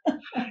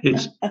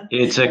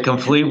 It's a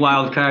complete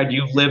wild card.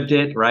 You've lived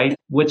it, right?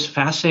 What's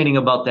fascinating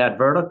about that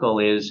vertical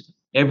is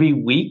every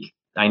week,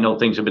 I know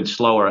things have been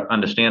slower,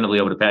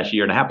 understandably, over the past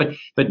year and a half,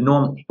 but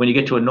when you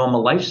get to a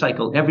normal life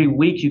cycle, every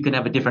week you can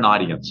have a different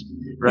audience,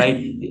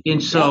 right?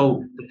 And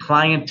so the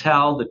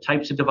clientele, the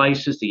types of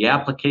devices, the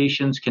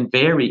applications can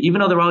vary,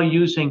 even though they're all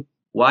using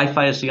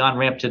Wi-Fi as the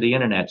on-ramp to the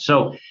internet.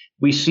 So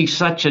we see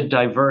such a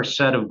diverse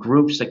set of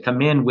groups that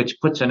come in, which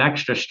puts an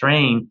extra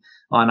strain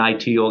on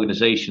IT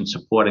organizations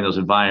supporting those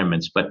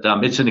environments. But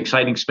it's an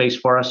exciting space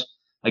for us.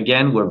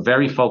 Again, we're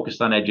very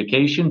focused on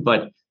education,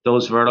 but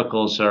those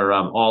verticals are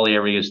all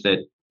areas that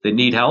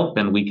need help,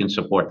 and we can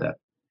support that.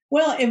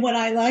 Well, and what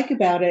I like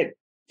about it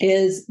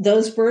is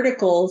those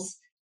verticals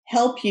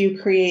help you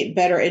create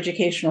better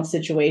educational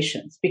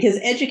situations, because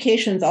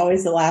education is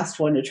always the last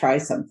one to try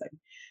something.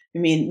 I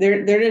mean,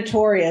 they're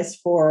notorious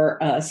for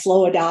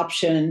slow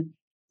adoption,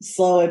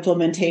 slow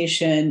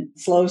implementation,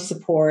 slow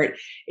support.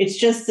 It's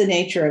just the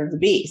nature of the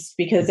beast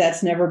because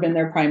that's never been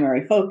their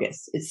primary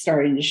focus. It's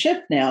starting to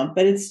shift now,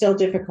 but it's still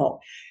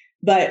difficult.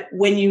 But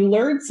when you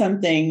learn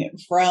something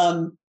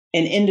from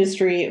an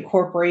industry, a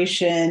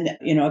corporation,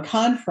 a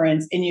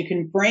conference, and you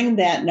can bring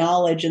that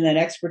knowledge and that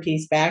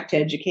expertise back to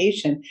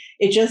education,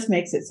 it just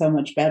makes it so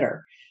much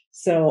better.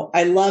 So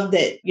I love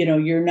that,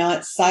 you're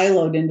not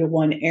siloed into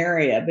one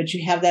area, but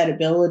you have that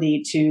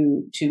ability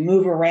to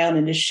move around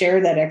and to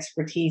share that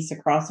expertise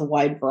across a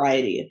wide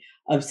variety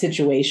of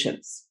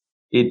situations.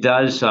 It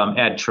does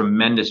add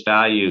tremendous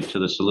value to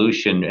the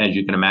solution, as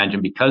you can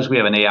imagine, because we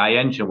have an AI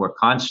engine, we're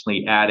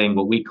constantly adding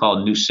what we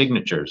call new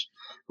signatures,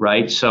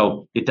 right?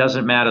 So it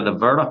doesn't matter the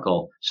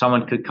vertical.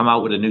 Someone could come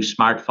out with a new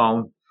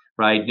smartphone,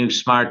 right? New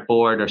smart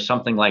board or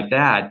something like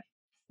that.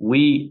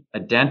 We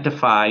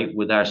identify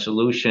with our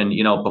solution,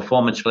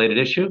 performance related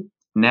issue.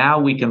 Now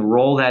we can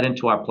roll that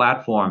into our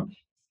platform.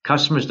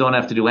 Customers don't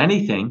have to do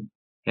anything.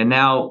 And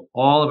now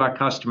all of our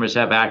customers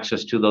have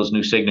access to those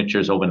new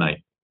signatures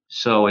overnight.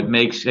 So it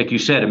makes, like you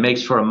said, it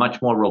makes for a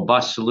much more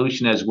robust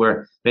solution as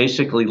we're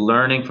basically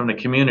learning from the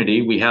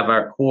community. We have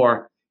our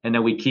core, and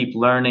then we keep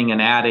learning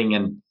and adding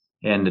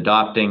and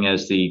adopting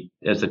as the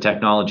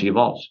technology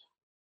evolves.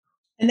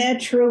 And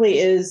that truly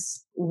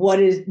is what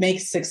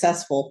makes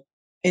successful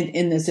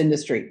in this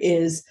industry,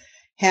 is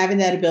having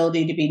that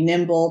ability to be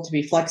nimble, to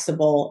be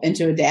flexible, and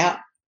to adapt,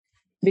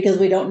 because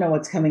we don't know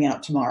what's coming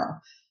out tomorrow.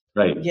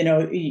 Right.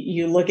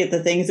 You look at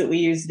the things that we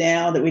use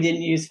now that we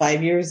didn't use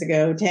 5 years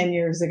ago, 10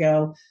 years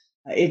ago.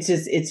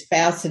 It's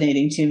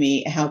fascinating to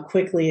me how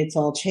quickly it's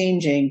all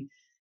changing.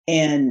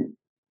 And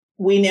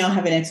we now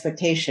have an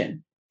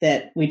expectation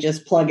that we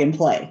just plug and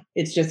play.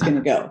 It's just going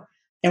to go.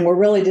 And we're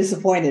really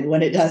disappointed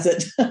when it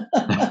doesn't.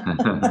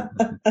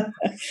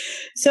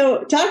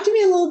 So talk to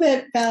me a little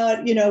bit about,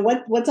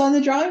 what's on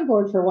the drawing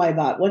board for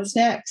Wyebot. What's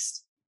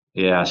next?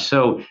 Yeah.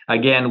 So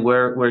again,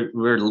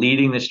 we're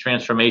leading this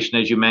transformation,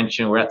 as you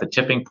mentioned. We're at the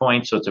tipping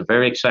point. So it's a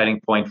very exciting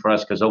point for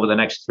us because over the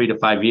next 3 to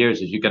 5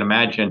 years, as you can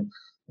imagine,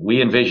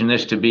 we envision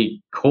this to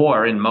be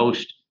core in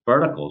most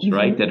verticals,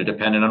 right? That are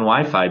dependent on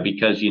Wi-Fi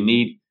because you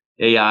need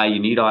AI, you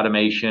need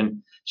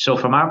automation. So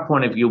from our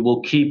point of view,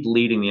 we'll keep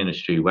leading the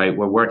industry, right?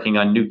 We're working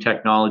on new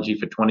technology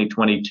for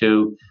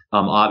 2022.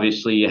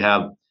 Obviously, you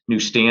have new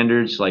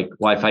standards like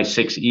Wi-Fi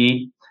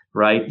 6E,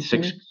 right?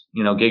 6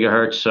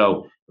 gigahertz.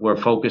 So we're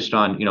focused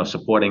on,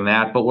 supporting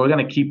that, but we're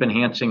going to keep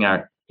enhancing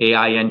our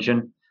AI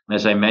engine,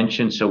 as I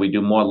mentioned, so we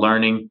do more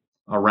learning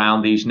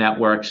around these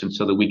networks and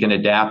so that we can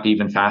adapt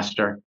even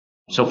faster.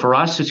 So for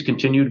us, it's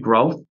continued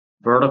growth,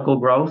 vertical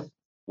growth.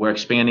 We're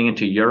expanding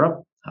into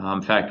Europe.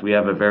 In fact, we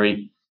have a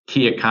very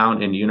key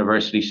account in the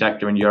university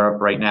sector in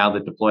Europe right now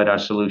that deployed our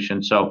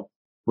solution. So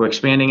we're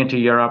expanding into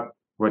Europe.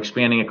 We're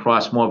expanding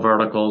across more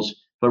verticals,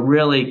 but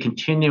really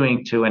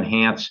continuing to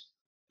enhance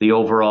the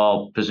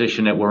overall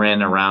position that we're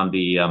in around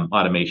the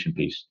automation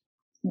piece.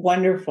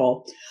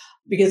 Wonderful.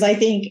 Because I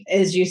think,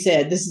 as you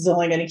said, this is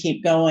only going to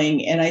keep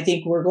going. And I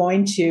think we're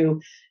going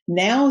to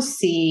now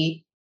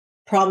see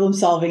problem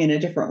solving in a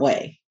different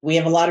way. We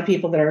have a lot of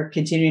people that are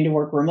continuing to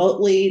work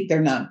remotely.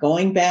 They're not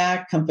going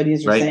back.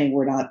 Companies are saying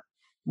we're not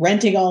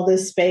renting all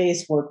this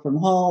space, work from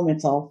home,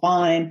 it's all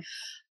fine.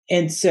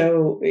 And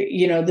so,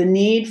 the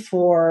need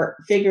for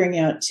figuring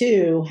out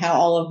too, how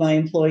all of my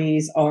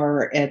employees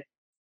are at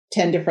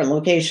 10 different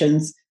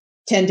locations,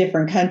 10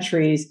 different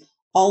countries,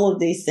 all of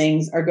these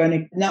things are going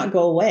to not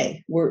go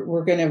away.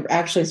 We're going to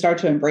actually start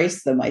to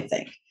embrace them, I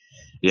think.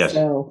 Yes.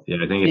 So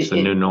I think it's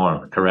the new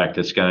norm. Correct.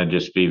 It's going to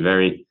just be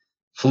very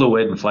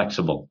fluid and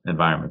flexible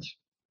environments.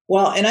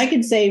 Well, and I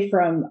can say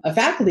from a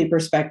faculty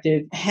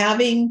perspective,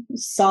 having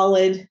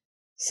solid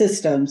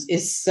systems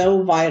is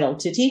so vital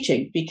to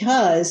teaching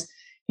because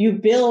you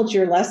build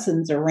your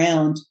lessons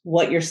around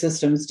what your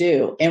systems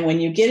do. And when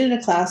you get in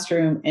a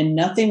classroom and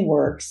nothing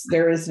works,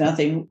 there is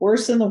nothing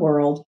worse in the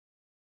world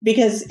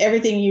because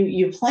everything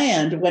you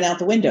planned went out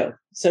the window.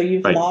 So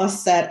you've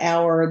lost that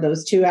hour,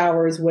 those 2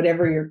 hours,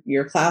 whatever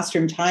your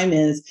classroom time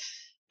is.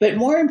 But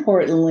more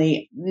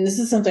importantly, and this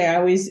is something I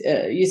always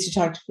used to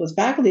talk with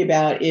faculty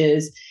about,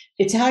 is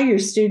it's how your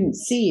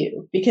students see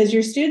you. Because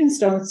your students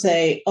don't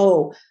say,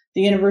 oh,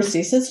 the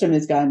university system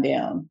has gone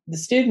down. The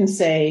students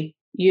say,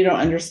 you don't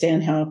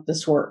understand how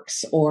this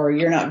works, or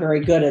you're not very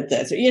good at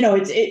this.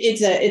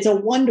 It's a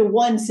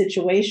one-to-one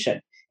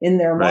situation in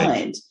their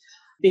mind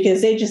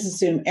because they just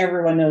assume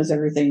everyone knows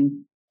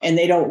everything and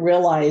they don't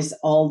realize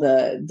all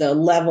the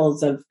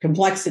levels of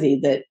complexity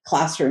that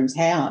classrooms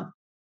have.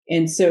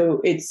 And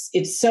so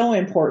it's so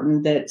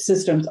important that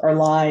systems are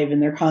live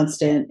and they're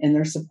constant and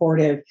they're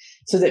supportive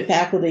so that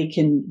faculty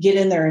can get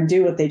in there and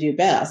do what they do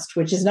best,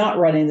 which is not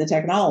running the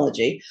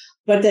technology,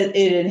 but that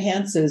it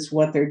enhances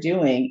what they're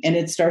doing and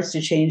it starts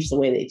to change the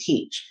way they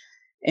teach.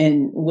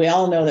 And we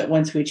all know that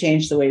once we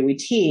change the way we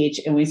teach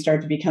and we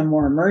start to become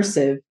more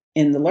immersive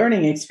in the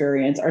learning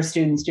experience, our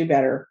students do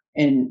better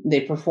and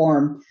they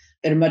perform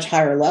at a much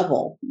higher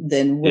level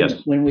than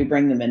when we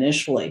bring them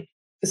initially.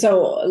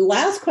 So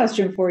last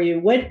question for you.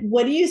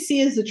 What do you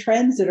see as the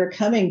trends that are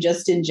coming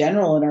just in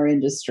general in our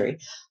industry?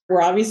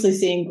 We're obviously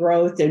seeing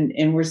growth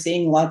and we're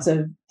seeing lots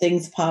of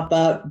things pop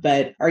up,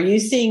 but are you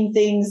seeing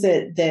things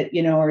that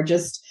are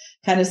just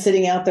kind of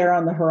sitting out there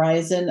on the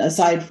horizon,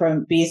 aside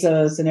from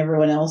Bezos and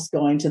everyone else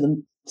going to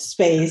the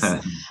space?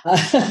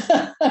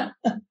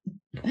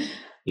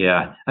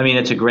 Yeah, I mean,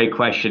 it's a great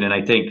question. And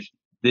I think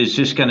there's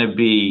just going to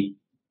be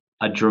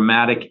a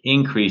dramatic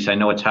increase. I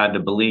know it's hard to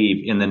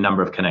believe in the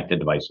number of connected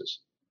devices,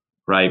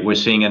 right? We're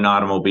seeing in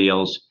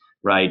automobiles,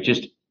 right?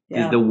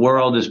 The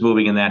world is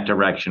moving in that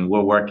direction.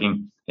 We're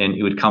working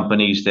with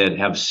companies that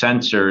have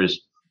sensors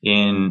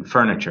in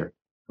furniture,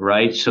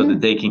 right? So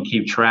that they can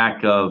keep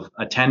track of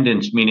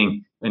attendance,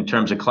 meaning in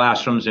terms of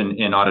classrooms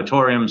and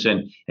auditoriums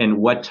and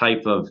what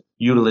type of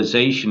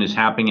utilization is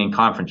happening in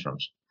conference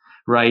rooms,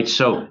 right?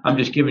 So I'm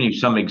just giving you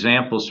some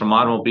examples from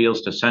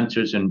automobiles to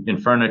sensors in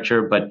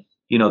furniture, but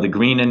the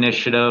green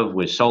initiative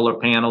with solar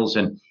panels.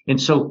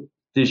 And so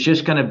there's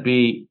just going to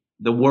be,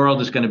 the world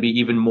is going to be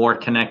even more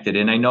connected.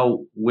 And I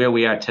know where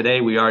we are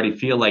today, we already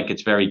feel like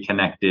it's very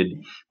connected,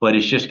 but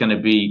it's just going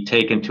to be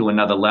taken to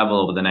another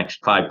level over the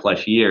next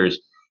 5+ years.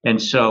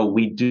 And so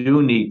we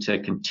do need to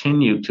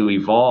continue to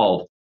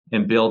evolve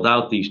and build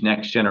out these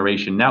next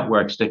generation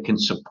networks that can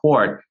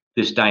support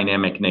this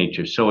dynamic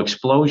nature. So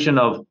explosion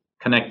of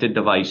connected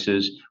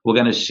devices, we're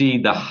going to see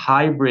the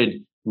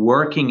hybrid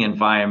working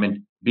environment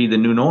be the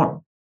new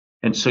norm.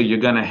 And so you're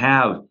going to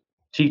have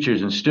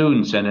teachers and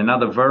students and in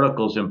other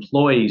verticals,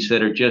 employees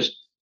that are just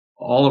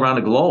all around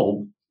the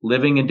globe,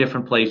 living in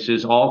different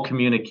places, all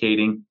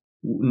communicating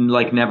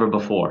like never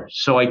before.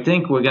 So I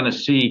think we're going to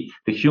see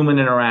the human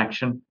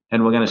interaction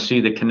and we're going to see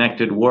the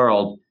connected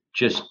world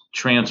just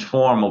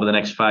transform over the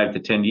next 5 to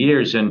 10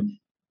 years. And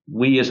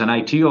we as an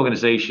IT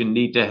organization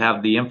need to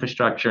have the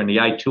infrastructure and the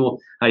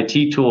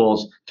IT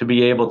tools to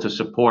be able to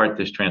support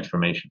this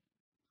transformation.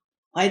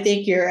 I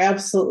think you're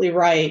absolutely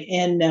right.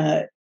 And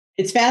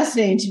it's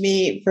fascinating to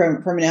me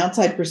from an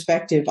outside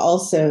perspective.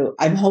 Also,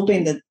 I'm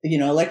hoping that,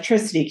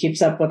 electricity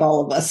keeps up with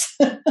all of us.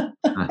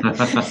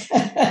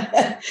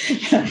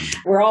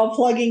 We're all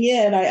plugging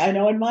in. I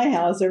know in my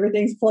house,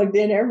 everything's plugged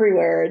in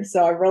everywhere. And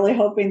so I'm really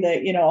hoping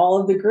that,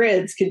 all of the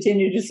grids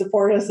continue to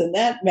support us in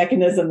that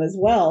mechanism as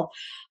well.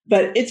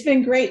 But it's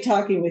been great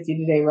talking with you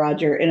today,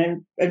 Roger.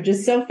 And I'm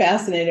just so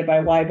fascinated by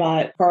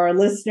Wyebot. For our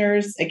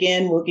listeners,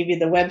 again, we'll give you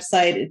the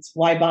website. It's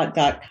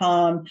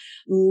wyebot.com. A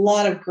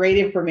lot of great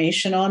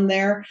information on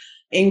there,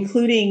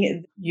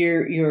 including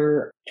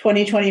your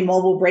 2020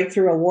 Mobile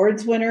Breakthrough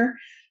Awards winner,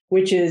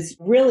 which is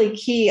really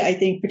key, I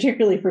think,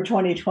 particularly for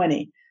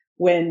 2020,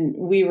 when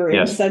we were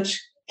in such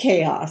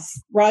chaos.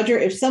 Roger,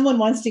 if someone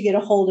wants to get a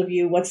hold of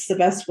you, what's the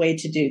best way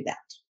to do that?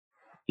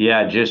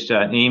 Yeah, just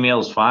an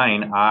email's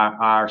fine.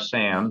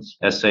 rsands,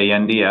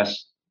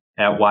 SANDS,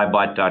 at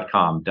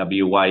wyebot.com,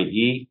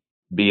 WYEBOT.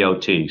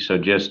 So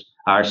just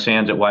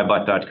rsands at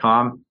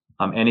wyebot.com.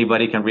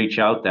 Anybody can reach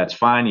out. That's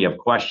fine. You have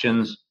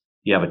questions,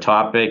 you have a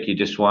topic, you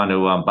just want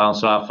to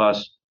bounce off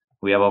us.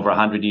 We have over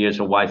 100 years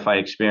of Wi-Fi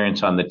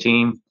experience on the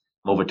team,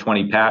 over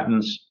 20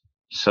 patents.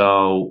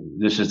 So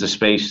this is the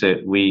space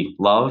that we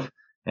love.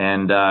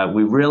 And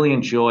we really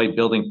enjoy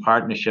building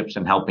partnerships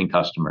and helping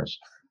customers.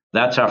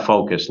 That's our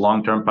focus,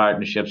 long-term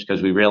partnerships,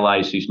 because we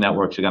realize these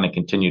networks are going to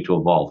continue to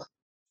evolve.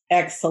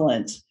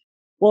 Excellent.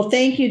 Well,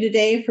 thank you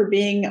today for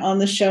being on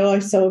the show. I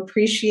so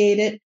appreciate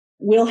it.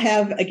 We'll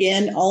have,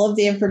 again, all of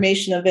the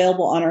information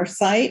available on our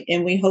site,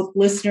 and we hope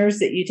listeners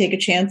that you take a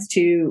chance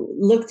to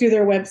look through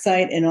their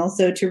website and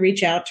also to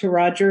reach out to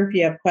Roger if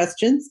you have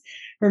questions.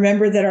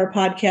 Remember that our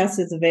podcast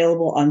is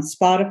available on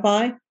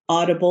Spotify,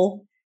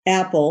 Audible,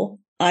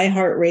 Apple,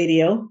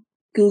 iHeartRadio,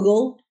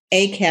 Google,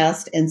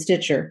 Acast, and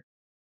Stitcher.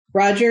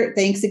 Roger,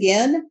 thanks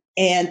again.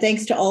 And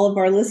thanks to all of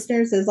our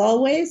listeners, as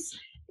always.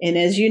 And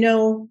as you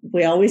know,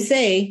 we always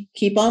say,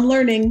 keep on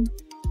learning.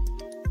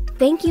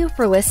 Thank you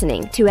for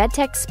listening to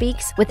EdTech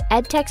Speaks with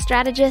EdTech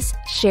strategist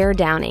Cher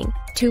Downing.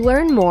 To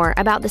learn more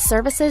about the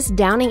services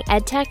Downing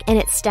EdTech and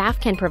its staff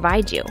can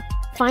provide you,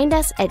 find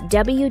us at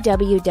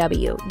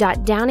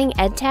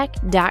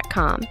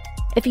www.downingedtech.com.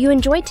 If you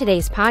enjoyed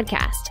today's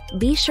podcast,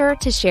 be sure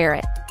to share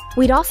it.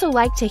 We'd also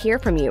like to hear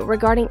from you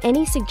regarding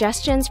any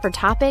suggestions for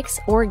topics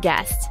or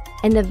guests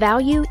and the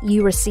value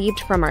you received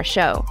from our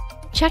show.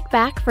 Check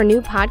back for new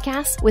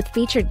podcasts with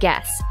featured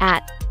guests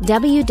at